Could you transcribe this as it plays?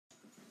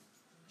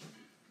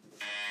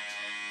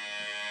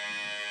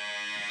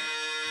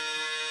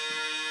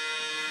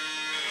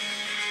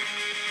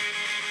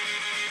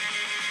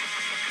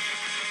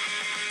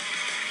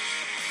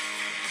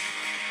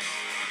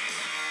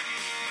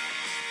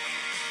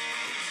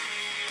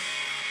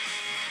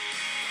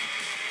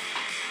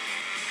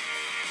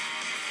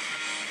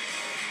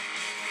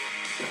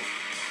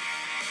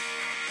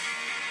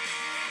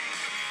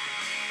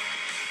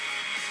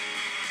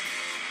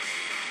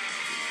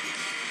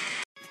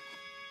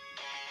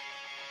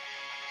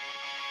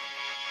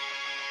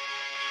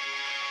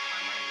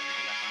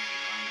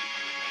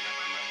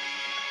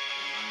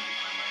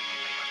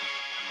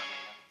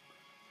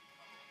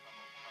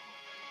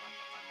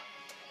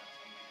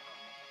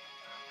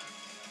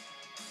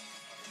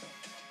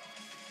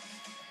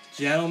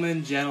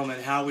Gentlemen,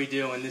 how we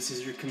doing? This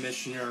is your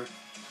commissioner,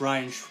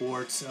 Brian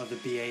Schwartz of the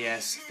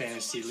BAS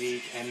Fantasy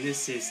League, and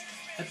this is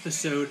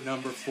episode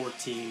number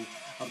 14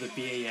 of the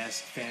BAS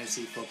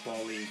Fantasy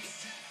Football League.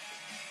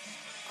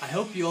 I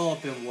hope you all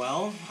have been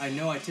well. I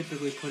know I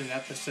typically put an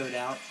episode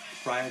out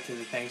prior to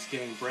the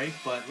Thanksgiving break,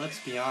 but let's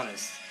be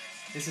honest,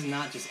 this is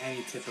not just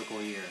any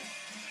typical year.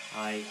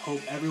 I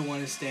hope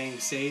everyone is staying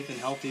safe and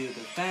healthy with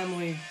their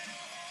family.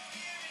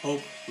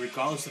 Hope,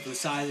 regardless of the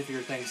size of your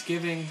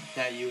Thanksgiving,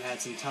 that you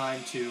had some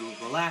time to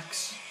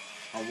relax,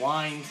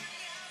 unwind,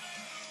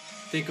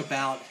 think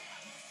about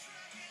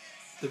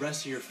the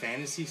rest of your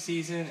fantasy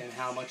season and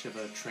how much of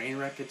a train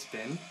wreck it's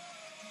been.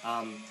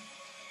 I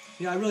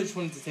really just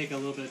wanted to take a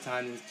little bit of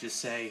time to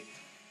just say,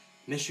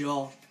 miss you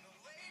all.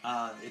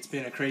 It's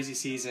been a crazy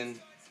season,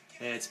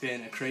 it's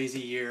been a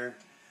crazy year,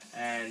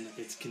 and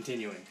it's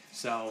continuing.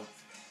 So,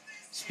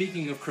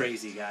 speaking of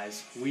crazy,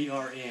 guys, we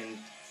are in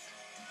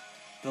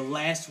the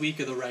last week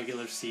of the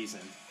regular season.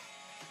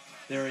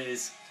 There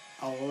is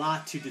a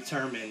lot to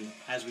determine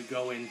as we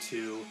go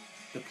into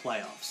the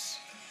playoffs.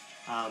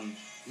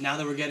 Now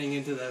that we're getting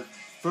into the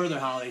further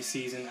holiday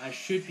season, I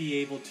should be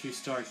able to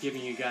start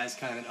giving you guys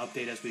kind of an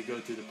update as we go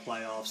through the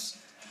playoffs.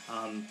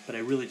 But I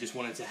really just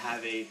wanted to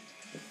have a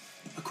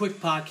quick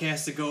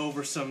podcast to go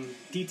over some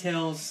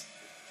details,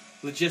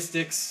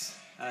 logistics,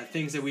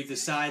 things that we've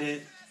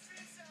decided.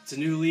 It's a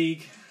new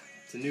league.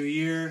 It's a new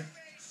year.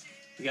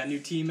 We got new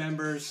team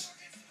members.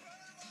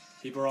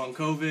 People are on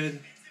COVID.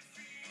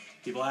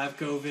 People have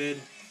COVID.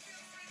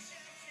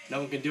 No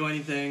one can do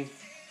anything.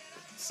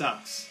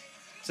 Sucks.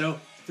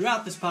 So,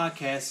 throughout this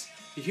podcast,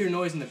 you hear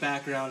noise in the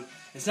background.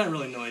 It's not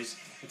really noise.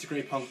 It's a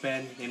great punk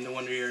band named The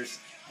Wonder Years,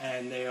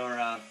 and they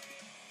are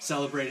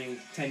celebrating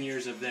 10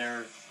 years of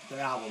their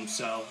album.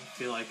 So, I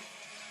feel like,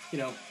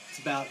 it's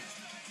about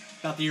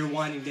the year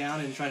winding down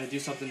and trying to do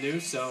something new.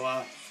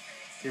 So,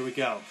 here we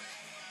go.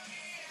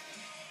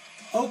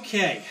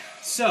 Okay,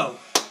 so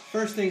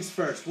first things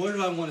first, where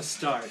do I want to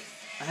start?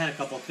 I had a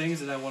couple of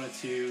things that I wanted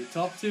to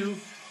talk to.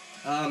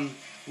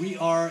 We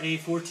are a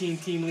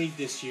 14-team league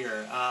this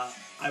year.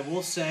 I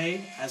will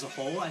say, as a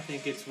whole, I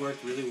think it's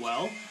worked really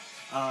well.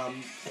 I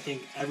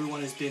think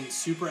everyone has been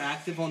super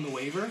active on the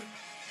waiver.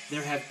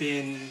 There have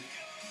been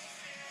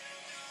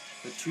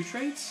two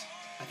trades?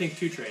 I think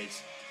 2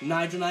 trades.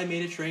 Nigel and I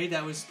made a trade.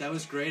 That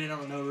was great. I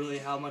don't know really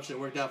how much it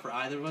worked out for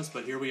either of us,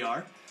 but here we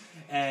are.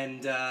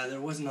 And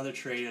there was another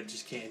trade. I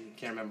just can't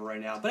remember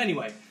right now. But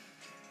anyway,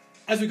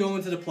 as we go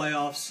into the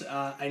playoffs,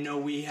 I know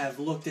we have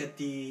looked at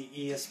the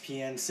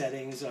ESPN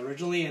settings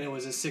originally, and it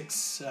was a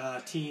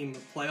 6-team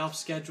playoff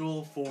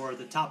schedule for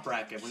the top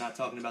bracket. We're not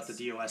talking about the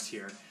DOS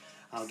here.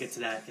 I'll get to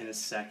that in a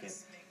second.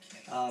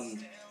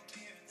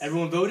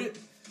 Everyone voted.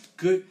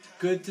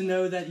 Good to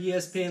know that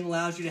ESPN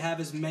allows you to have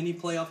as many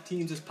playoff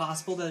teams as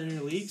possible that are in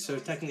your league. So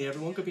technically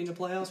everyone could be in the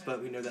playoffs,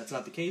 but we know that's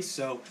not the case.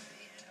 So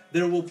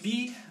there will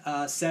be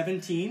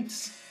 7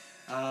 teams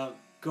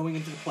going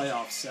into the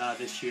playoffs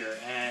this year,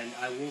 and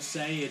I will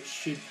say it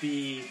should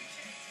be,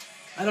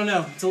 I don't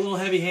know, it's a little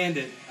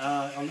heavy-handed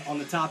on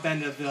the top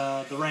end of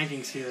the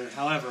rankings here.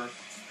 However,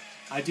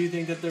 I do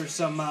think that there's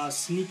some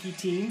sneaky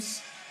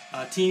teams,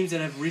 teams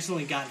that have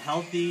recently gotten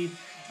healthy,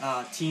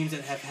 teams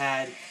that have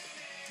had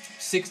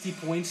 60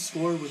 points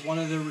scored with one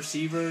of their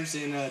receivers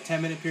in a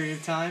 10-minute period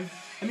of time.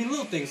 I mean,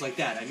 little things like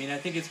that. I mean, I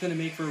think it's going to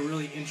make for a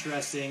really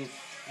interesting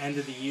end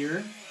of the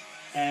year.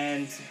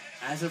 And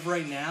as of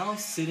right now,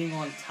 sitting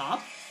on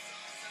top,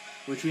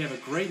 which we have a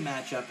great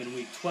matchup in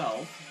Week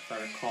 12, if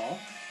I recall,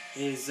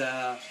 is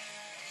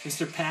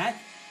Mr. Pat,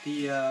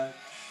 the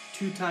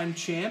 2-time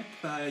champ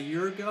a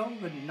year ago,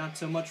 but not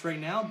so much right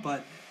now,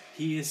 but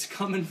he is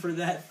coming for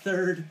that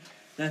third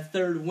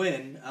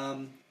win.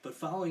 But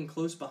following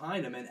close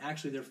behind him, and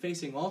actually they're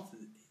facing off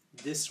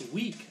this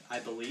week, I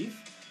believe.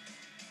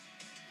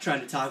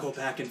 Trying to toggle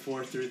back and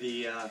forth through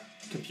the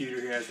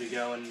computer here as we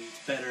go, and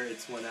it's better.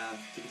 It's when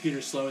the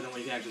computer's slower than what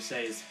you can actually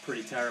say is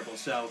pretty terrible.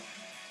 So,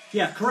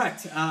 yeah,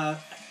 correct.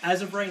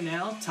 As of right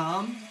now,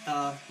 Tom,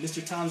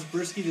 Mr. Tom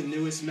Zabriskie, the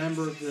newest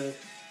member of the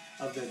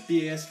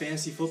BAS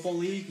Fantasy Football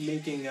League,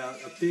 making a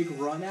big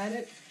run at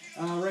it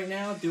right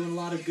now, doing a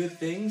lot of good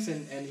things,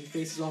 and he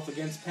faces off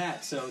against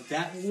Pat. So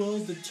that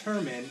will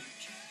determine,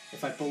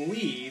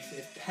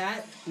 if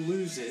Pat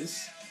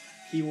loses,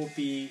 he will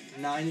be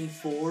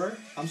 9-4.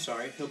 I'm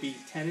sorry, he'll be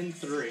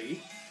 10-3,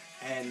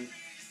 and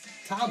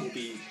Tom will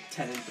be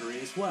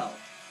 10-3 as well.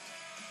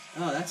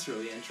 Oh, that's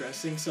really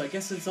interesting. So I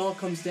guess it all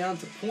comes down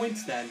to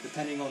points then,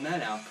 depending on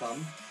that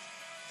outcome.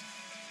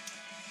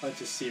 Let's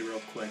just see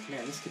real quick.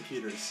 Man, this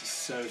computer is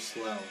so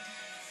slow.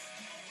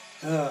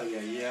 Oh,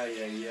 yeah.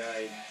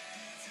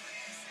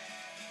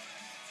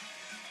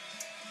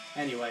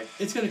 Anyway,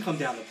 it's going to come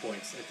down to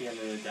points at the end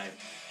of the day.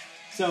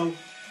 So,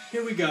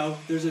 here we go.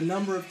 There's a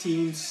number of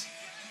teams.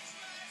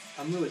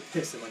 I'm really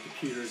pissed that my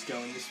computer is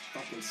going this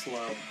fucking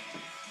slow.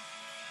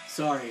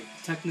 Sorry,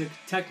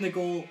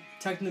 technical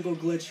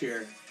glitch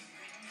here.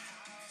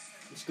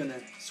 I'm just gonna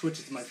switch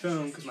it to my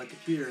phone because my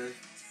computer,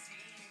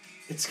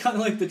 it's kind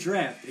of like the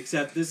draft,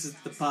 except this is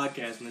the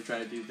podcast when I try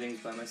to do things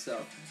by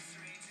myself.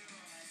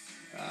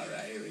 All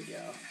right, here we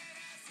go.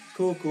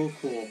 Cool, cool,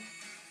 cool.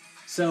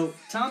 So,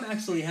 Tom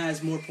actually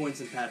has more points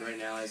than Pat right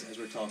now as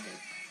we're talking.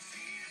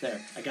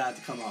 There, I got it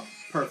to come up.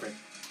 Perfect.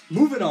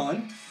 Moving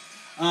on.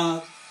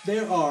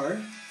 There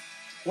are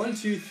 1,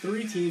 2,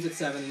 3 teams at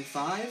 7 and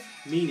 5,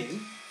 meaning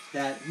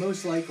that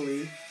most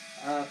likely,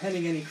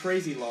 pending any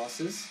crazy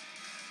losses,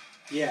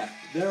 yeah,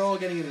 they're all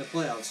getting into the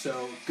playoffs.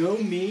 So, go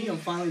me. I'm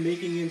finally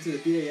making it into the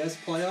BAS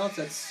playoffs.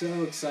 That's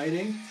so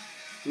exciting.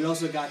 We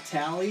also got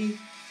Tally,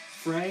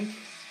 Frank,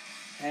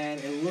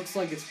 and it looks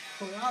like it's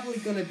probably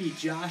going to be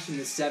Josh in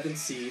the 7th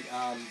seed.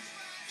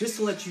 Just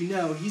to let you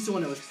know, he's the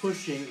one that was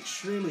pushing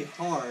extremely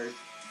hard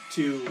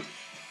to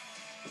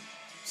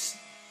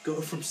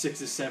go from 6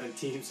 to 7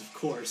 teams, of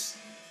course.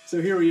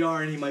 So here we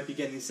are, and he might be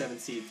getting the 7th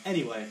seed.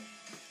 Anyway,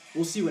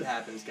 we'll see what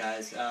happens,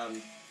 guys.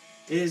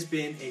 It has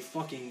been a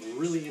fucking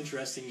really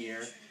interesting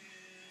year.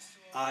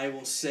 I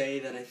will say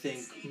that I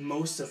think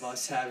most of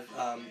us have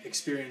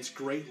experienced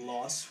great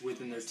loss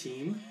within their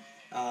team.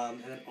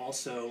 And then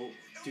also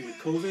due to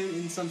COVID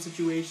in some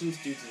situations,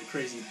 due to the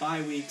crazy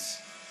bye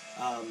weeks.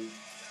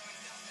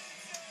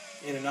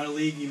 In another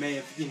league, you may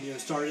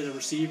have started a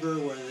receiver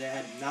where they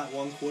had not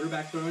one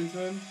quarterback thrown to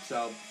him.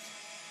 So,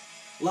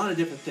 a lot of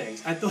different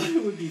things. I thought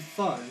it would be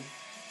fun,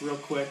 real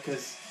quick,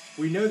 because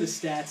we know the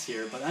stats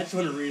here, but I just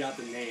want to read out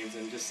the names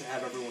and just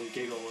have everyone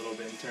giggle a little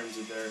bit in terms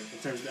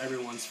of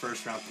everyone's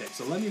first round pick.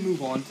 So let me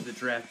move on to the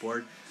draft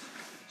board.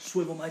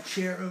 Swivel my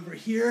chair over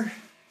here.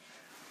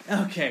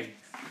 Okay,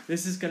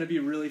 this is going to be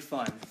really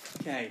fun.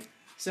 Okay,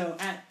 so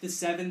at the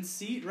 7th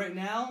seat right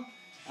now,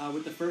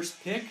 with the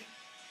first pick,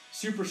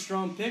 super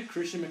strong pick,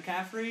 Christian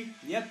McCaffrey.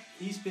 Yep,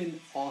 he's been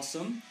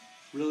awesome,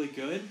 really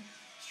good,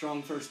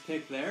 strong first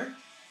pick there.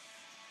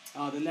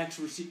 The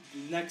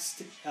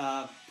next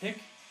pick,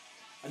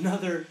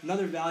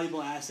 another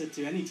valuable asset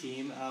to any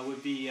team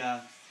would be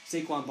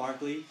Saquon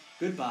Barkley.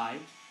 Goodbye.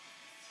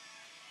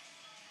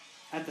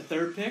 At the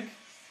 3rd pick,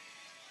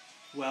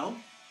 well,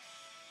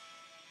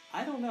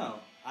 I don't know.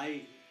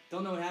 I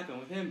don't know what happened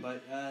with him,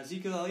 but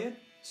Ezekiel Elliott.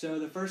 So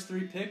the first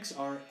 3 picks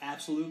are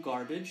absolute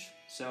garbage.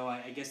 So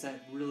I guess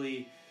that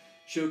really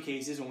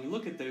showcases when we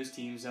look at those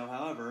teams, though,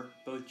 however,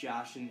 both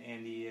Josh and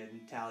Andy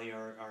and Tally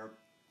are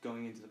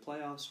going into the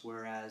playoffs,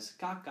 whereas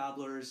Cock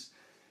Gobblers,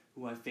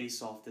 who I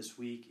face off this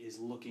week, is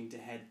looking to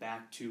head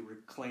back to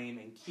reclaim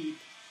and keep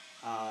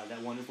that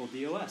wonderful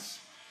DOS.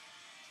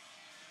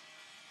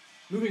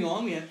 Moving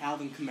on, we have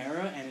Alvin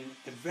Kamara and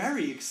a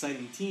very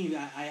exciting team.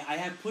 I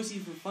have Pussy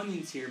for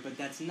Funyuns here, but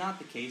that's not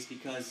the case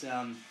because,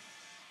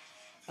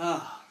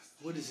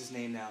 what is his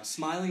name now?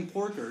 Smiling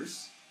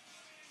Porkers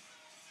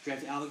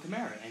drafted Alvin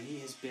Kamara, and he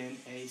has been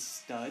a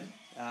stud.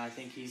 I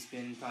think he's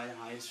been probably the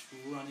highest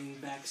running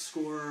back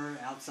scorer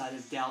outside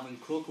of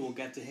Dalvin Cook. We'll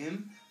get to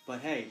him.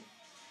 But hey,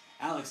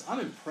 Alex, I'm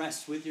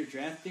impressed with your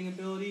drafting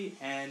ability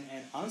and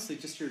honestly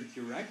just your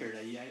record.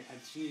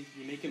 I've seen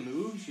you making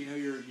moves. You know,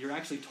 you're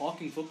actually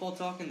talking football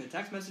talk in the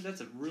text message.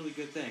 That's a really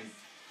good thing.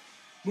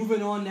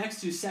 Moving on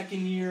next to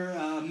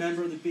second-year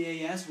member of the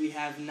BAS, we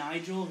have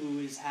Nigel, who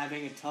is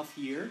having a tough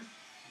year.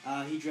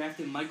 He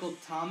drafted Michael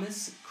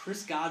Thomas,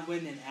 Chris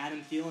Godwin, and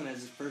Adam Thielen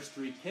as his first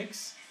 3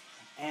 picks.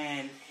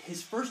 And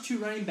his first 2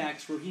 running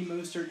backs were Raheem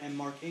Mostert and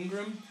Mark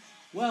Ingram.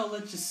 Well,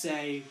 let's just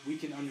say we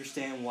can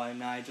understand why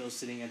Nigel is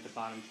sitting at the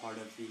bottom part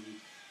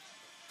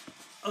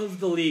of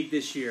the league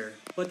this year.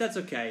 But that's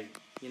okay,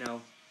 you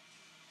know.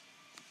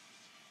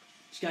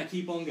 Just gotta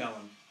keep on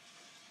going.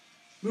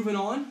 Moving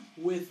on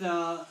with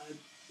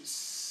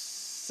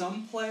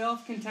some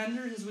playoff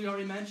contenders, as we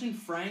already mentioned.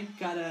 Frank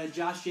got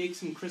Josh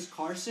Jacobs and Chris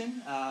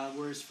Carson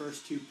were his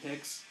first 2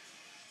 picks.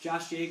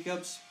 Josh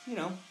Jacobs, you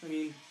know, I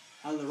mean,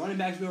 out of the running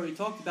backs we already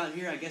talked about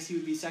here, I guess he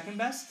would be second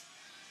best.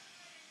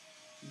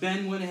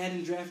 Ben went ahead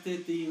and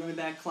drafted the running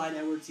back Clyde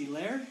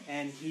Edwards-Helaire,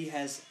 and he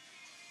has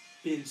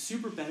been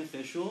super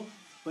beneficial.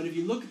 But if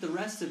you look at the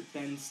rest of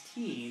Ben's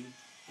team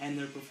and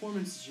their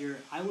performances here,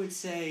 I would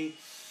say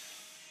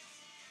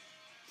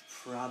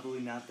probably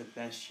not the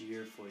best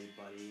year for you,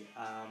 buddy.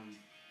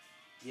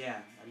 Yeah,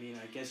 I mean,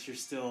 I guess you're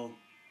still,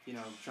 you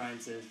know, trying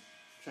to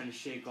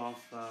shake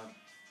off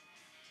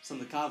some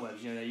of the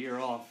cobwebs, you know, that year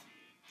off.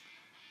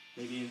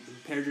 Maybe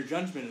impaired your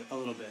judgment a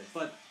little bit.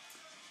 But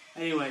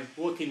anyway,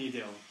 what can you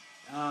do?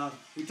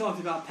 We talked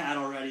about Pat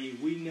already.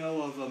 We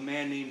know of a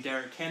man named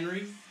Derrick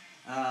Henry.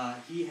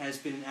 He has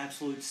been an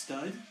absolute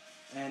stud.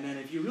 And then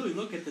if you really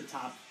look at the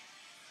top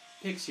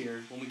picks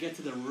here, when we get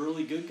to the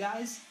really good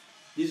guys,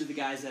 these are the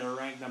guys that are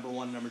ranked number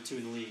 1, number 2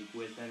 in the league.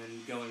 And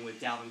then going with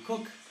Dalvin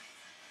Cook,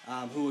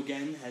 who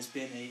again has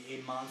been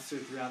a monster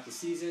throughout the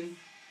season.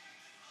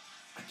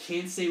 I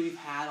can't say we've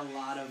had a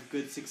lot of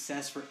good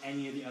success for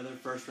any of the other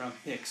first-round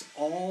picks.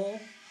 All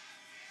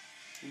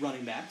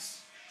running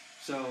backs.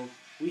 So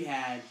we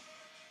had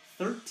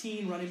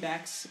 13 running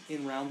backs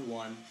in round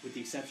 1, with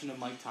the exception of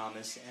Mike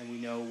Thomas, and we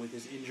know with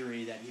his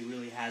injury that he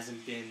really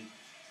hasn't been,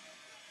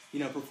 you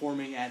know,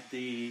 performing at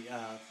the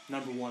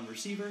number 1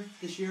 receiver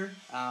this year.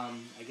 I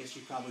guess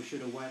you probably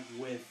should have went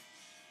with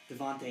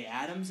Devontae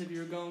Adams if you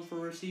were going for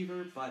a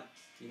receiver, but,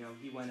 you know,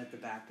 he went at the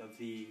back of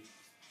the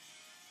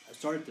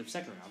start of the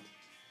second round.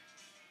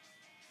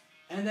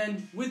 And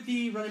then with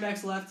the running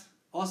backs left,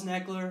 Austin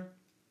Eckler,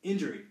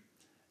 injury.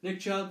 Nick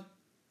Chubb,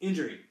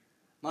 injury.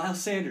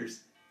 Miles Sanders,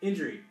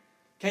 injury.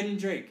 Kenyon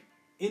Drake,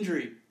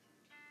 injury.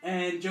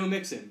 And Joe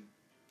Mixon.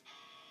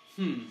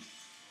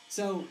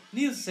 So,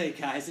 needless to say,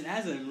 guys, it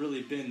hasn't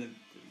really been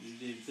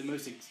the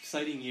most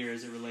exciting year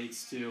as it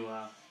relates to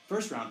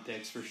first-round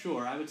picks, for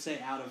sure. I would say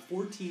out of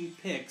 14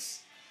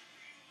 picks,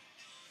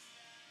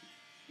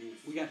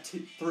 we got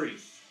three.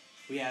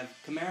 We have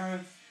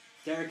Kamara,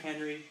 Derrick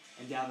Henry,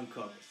 and Dalvin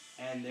Cook.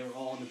 And they were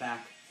all in the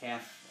back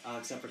half,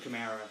 except for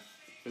Kamara,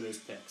 for those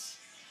picks.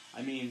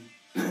 I mean,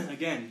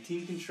 again,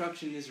 team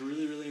construction is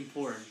really, really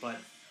important, but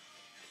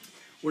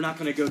we're not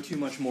going to go too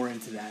much more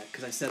into that,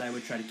 because I said I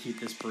would try to keep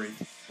this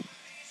brief.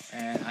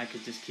 And I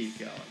could just keep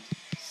going.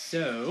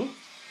 So,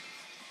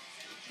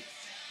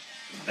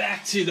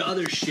 back to the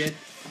other shit.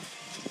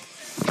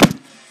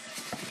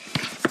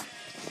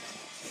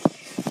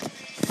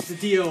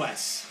 The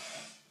DOS.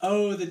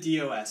 Oh, the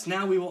DOS.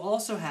 Now we will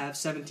also have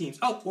 7 teams.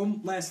 Oh,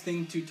 one last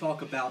thing to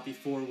talk about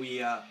before we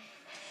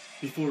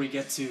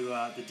get to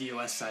the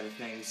DOS side of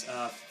things.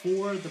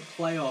 For the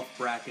playoff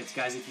brackets,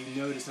 guys, if you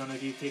notice, I don't know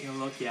if you've taken a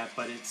look yet,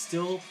 but it's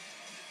still,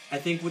 I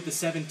think with the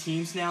 7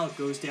 teams now, it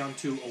goes down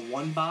to a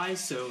 1-bye,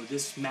 so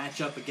this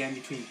matchup again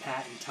between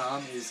Pat and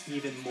Tom is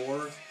even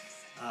more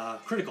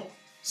critical.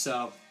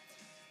 So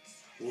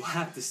we'll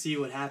have to see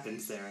what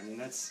happens there. I mean,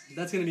 that's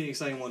going to be an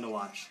exciting one to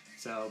watch.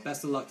 So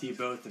best of luck to you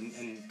both,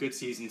 and good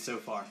season so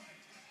far.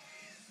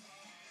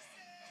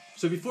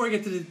 So before I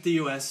get to the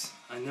DOS,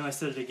 I know I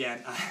said it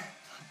again.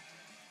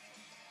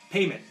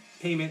 Payment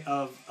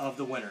of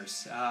the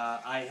winners.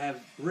 I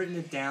have written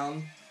it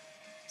down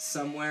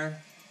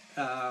somewhere,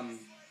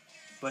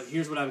 but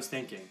here's what I was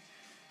thinking.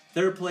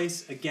 Third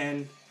place,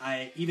 again,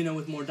 even though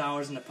with more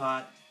dollars in the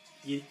pot,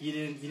 you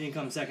didn't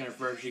come second or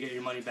first, you get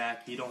your money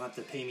back. You don't have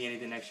to pay me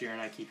anything next year,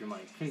 and I keep your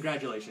money.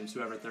 Congratulations,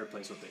 whoever third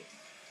place will be.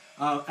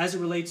 As it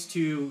relates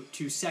to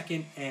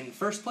second and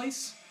first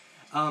place,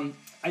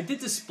 I did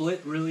the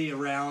split really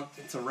around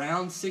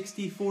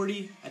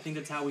 60-40. I think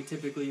that's how we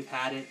typically have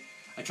had it.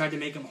 I tried to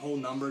make them whole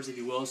numbers, if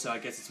you will, so I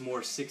guess it's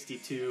more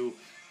 62-38,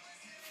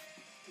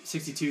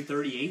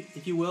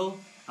 if you will.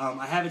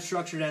 I have it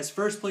structured as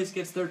first place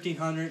gets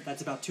 $1,300.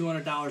 That's about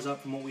 $200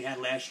 up from what we had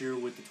last year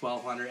with the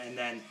 $1,200, and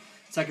then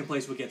second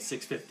place would get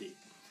 $650.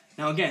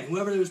 Now again,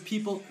 whoever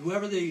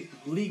the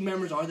league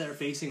members are that are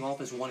facing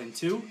off as 1 and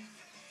 2,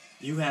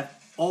 you have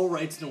all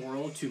rights in the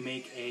world to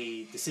make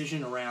a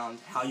decision around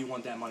how you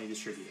want that money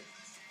distributed,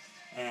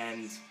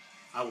 and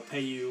I will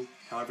pay you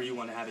however you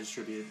want to have it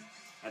distributed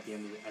at the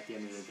end of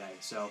the day.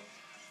 So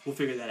we'll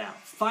figure that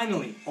out.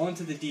 Finally, on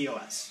to the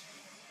DOS.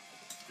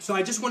 So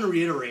I just want to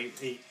reiterate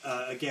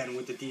again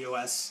with the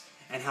DOS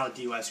and how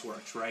the DOS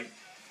works, right?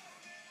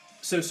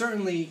 So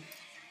certainly,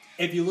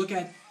 if you look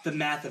at the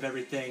math of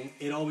everything,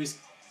 it always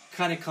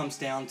kind of comes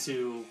down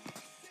to,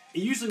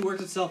 it usually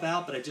works itself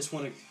out, but I just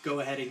want to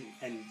go ahead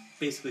and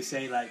basically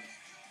say, like,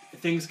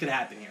 things could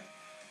happen here.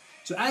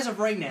 So as of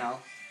right now,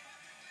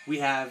 we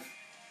have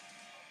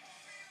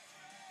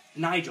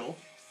Nigel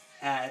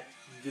at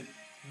the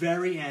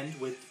very end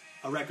with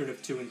a record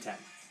of 2-10.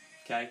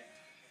 Okay?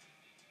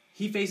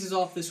 He faces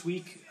off this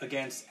week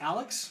against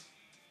Alex,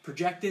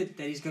 projected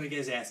that he's going to get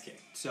his ass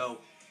kicked. So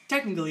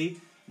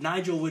technically,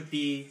 Nigel would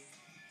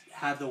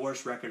have the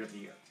worst record of the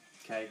year.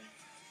 Okay?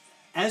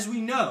 As we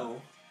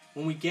know,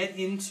 when we get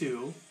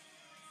into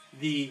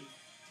the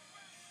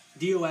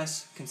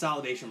DOS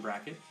consolidation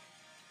bracket,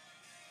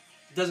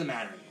 it doesn't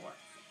matter anymore,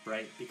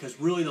 right? Because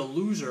really the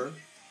loser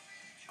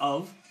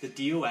of the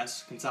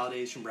DOS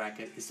consolidation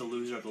bracket is the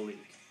loser of the league,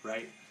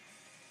 right?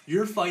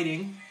 You're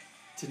fighting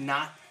to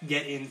not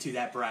get into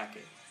that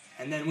bracket.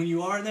 And then when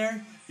you are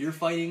there, you're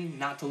fighting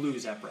not to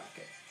lose that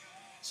bracket.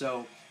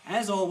 So,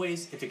 as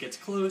always, if it gets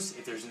close,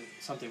 if there's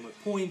something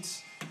with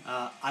points,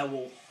 I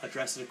will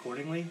address it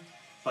accordingly.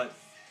 But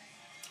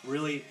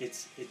really,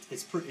 it's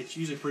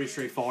usually pretty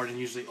straightforward and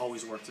usually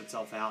always works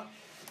itself out,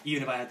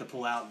 even if I had to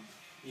pull out,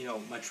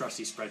 my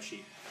trusty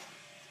spreadsheet.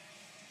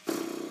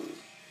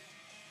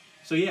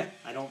 So yeah,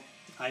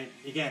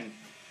 again,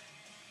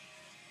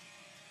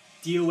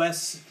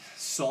 DOS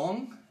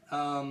song,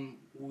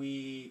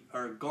 we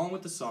are going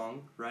with the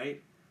song,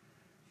 right?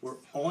 We're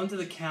on to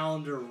the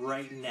calendar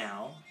right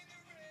now,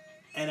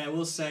 and I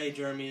will say,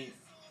 Jeremy,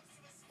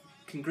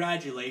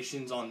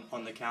 congratulations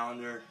on the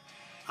calendar.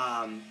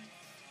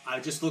 I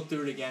just looked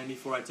through it again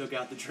before I took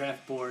out the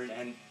draft board,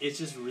 and it's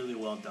just really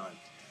well done.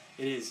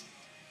 It is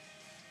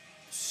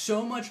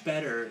so much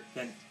better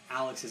than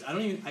Alex's. I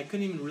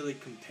couldn't even really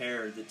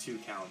compare the two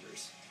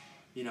calendars,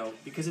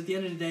 because at the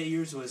end of the day,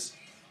 yours was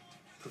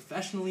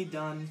professionally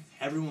done.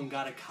 Everyone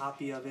got a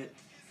copy of it.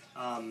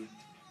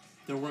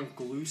 There weren't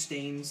glue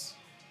stains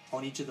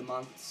on each of the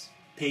months.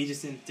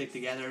 Pages didn't stick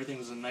together. Everything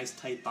was a nice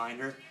tight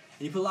binder, and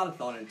you put a lot of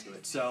thought into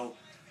it. So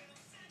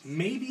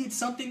maybe it's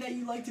something that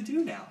you like to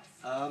do now.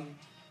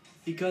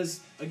 Because,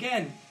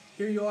 again,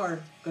 here you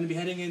are, going to be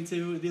heading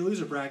into the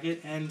loser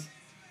bracket, and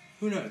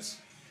who knows,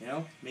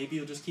 maybe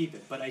you'll just keep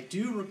it. But I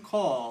do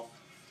recall,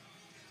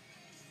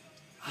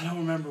 I don't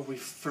remember if we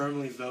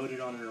firmly voted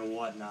on it or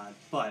whatnot,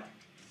 but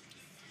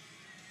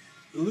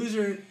the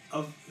loser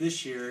of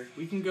this year,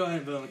 we can go ahead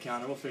and vote on the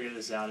calendar. We'll figure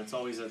this out. It's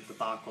always a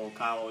debacle.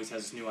 Kyle always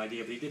has this new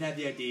idea, but he did have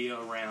the idea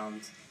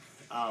around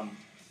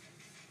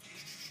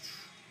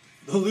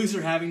the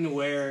loser having to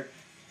wear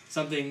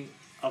something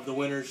of the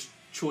winner's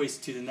choice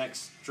to the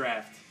next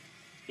draft.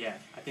 Yeah,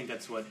 I think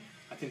that's what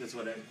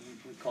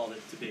we called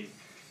it to be.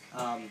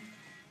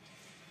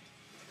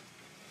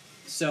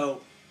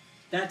 So,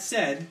 that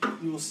said,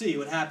 we will see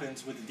what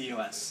happens with the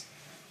DOS.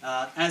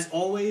 As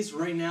always,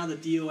 right now the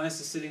DOS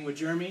is sitting with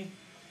Jeremy,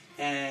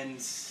 and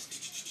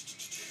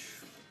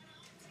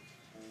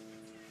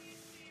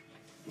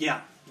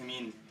yeah, I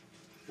mean,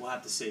 we'll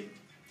have to see.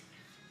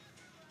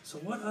 So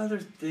what other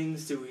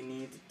things do we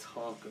need to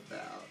talk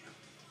about?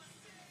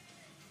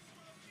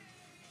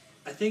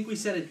 I think we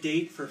set a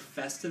date for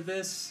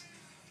Festivus,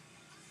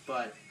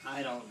 but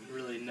I don't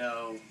really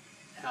know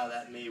how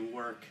that may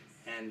work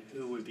and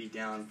who would be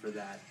down for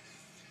that.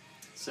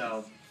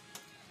 So,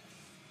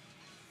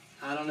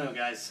 I don't know,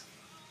 guys.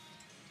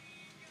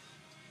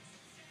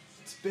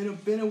 It's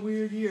been a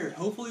weird year.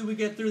 Hopefully we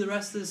get through the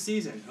rest of the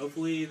season.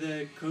 Hopefully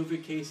the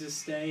COVID cases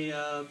stay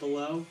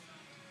below.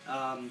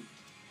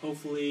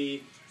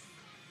 Hopefully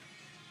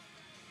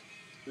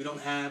we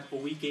don't have a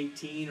week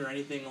 18 or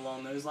anything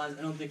along those lines.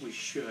 I don't think we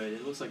should.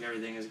 It looks like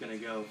everything is going to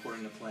go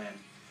according to plan.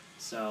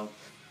 So,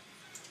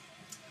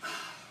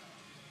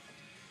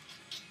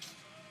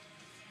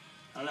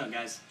 I don't know,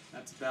 guys.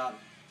 That's about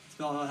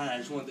all I had. I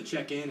just wanted to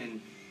check in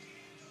and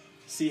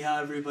see how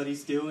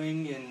everybody's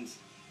doing. And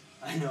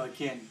I know I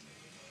can't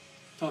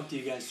talk to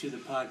you guys through the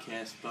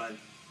podcast, but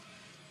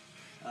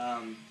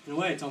in a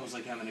way it's almost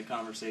like having a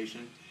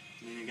conversation.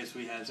 I mean, I guess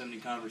we have so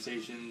many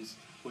conversations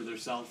with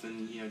ourselves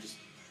and, just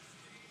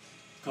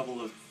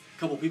a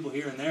couple people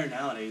here and there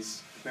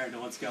nowadays compared to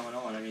what's going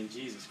on. I mean,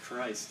 Jesus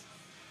Christ.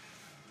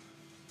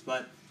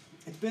 But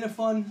it's been a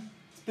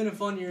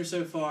fun year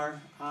so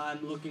far.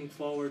 I'm looking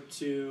forward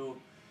to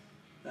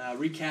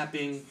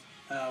recapping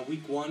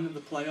week 1 of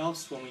the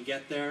playoffs when we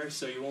get there.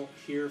 So you won't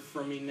hear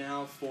from me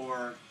now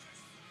for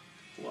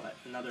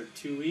another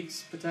 2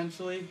 weeks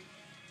potentially.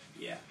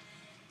 Yeah.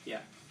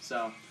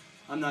 So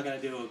I'm not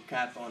gonna do a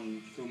cap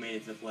on who made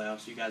it to the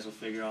playoffs. You guys will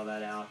figure all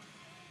that out.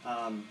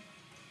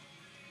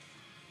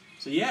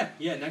 So yeah.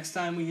 Next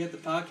time we hit the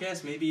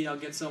podcast, maybe I'll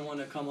get someone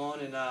to come on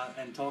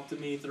and talk to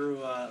me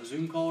through a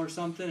Zoom call or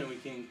something, and we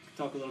can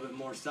talk a little bit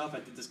more stuff. I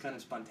did this kind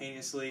of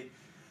spontaneously.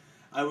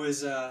 I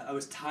was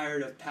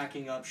tired of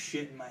packing up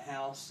shit in my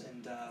house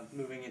and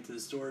moving into the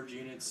storage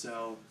unit.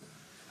 So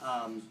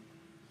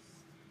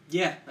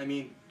yeah, I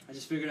mean, I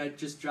just figured I'd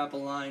just drop a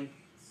line,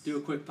 do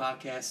a quick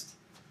podcast,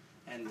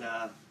 and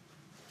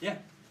yeah,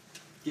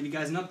 give you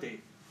guys an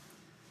update.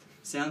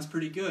 Sounds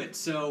pretty good.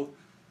 So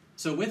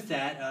with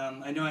that,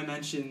 I know I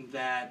mentioned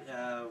that,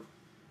 the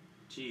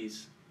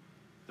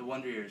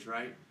Wonder Years,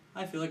 right?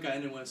 I feel like I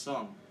ended with a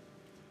song.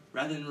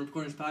 Rather than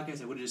recording this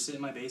podcast, I would have just sit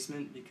in my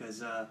basement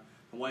because my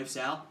wife's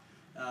out,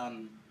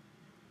 and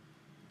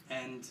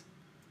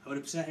I would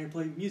have sat here and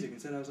played music.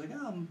 Instead, I was like,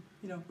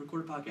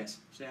 record a podcast.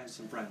 Say I have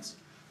some friends.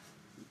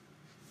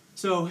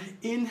 So,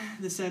 in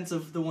the sense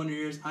of the Wonder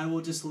Years, I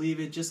will just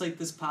leave it, just like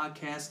this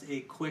podcast,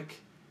 a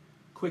quick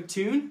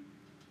tune.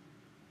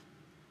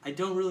 I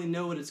don't really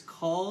know what it's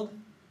called,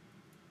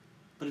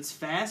 but it's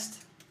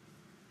fast,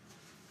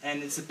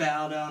 and it's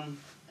about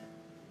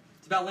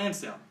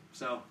Lansdale.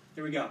 So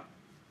here we go.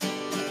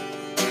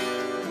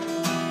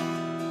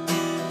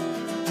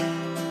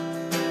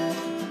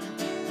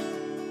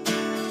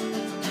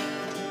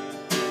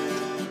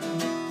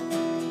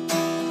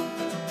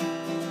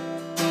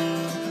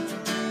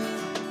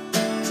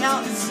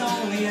 Town is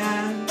only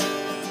at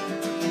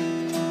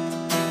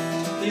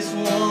this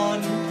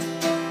one.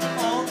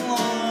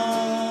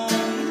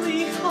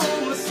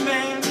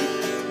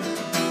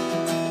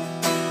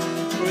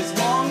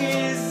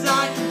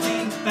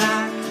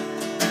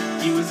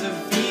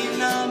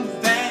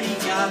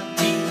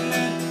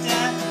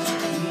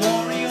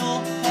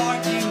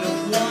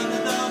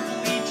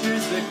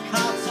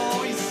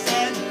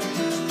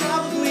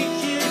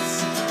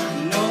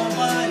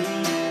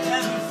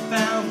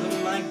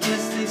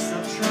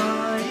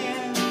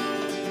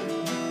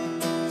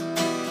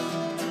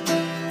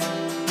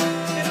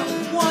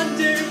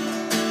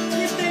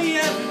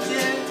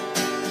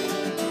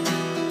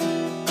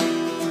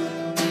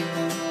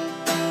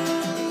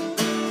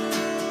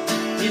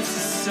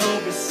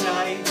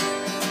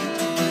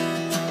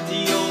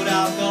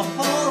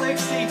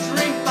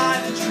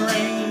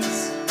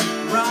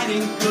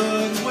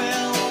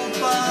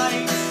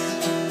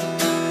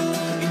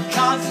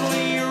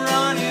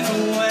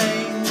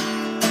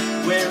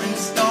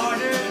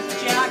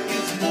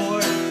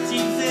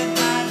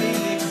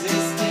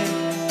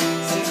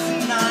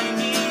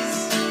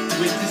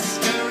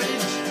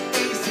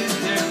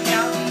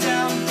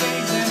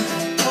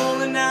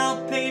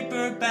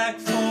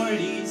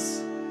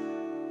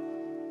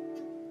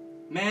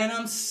 Man,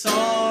 I'm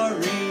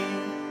sorry.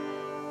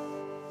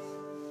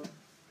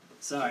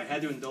 Sorry, I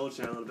had to indulge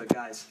there a little bit,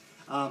 guys.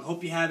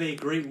 Hope you have a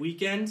great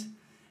weekend.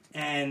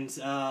 And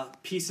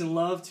peace and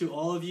love to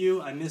all of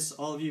you. I miss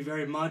all of you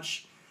very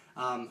much.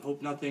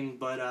 Hope nothing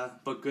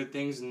but good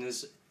things in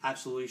this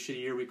absolutely shitty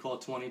year we call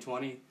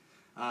 2020.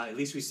 At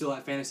least we still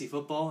have fantasy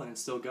football, and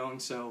it's still going.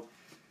 So,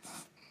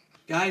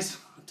 guys,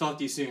 I'll talk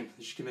to you soon.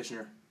 This is your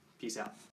Commissioner. Peace out.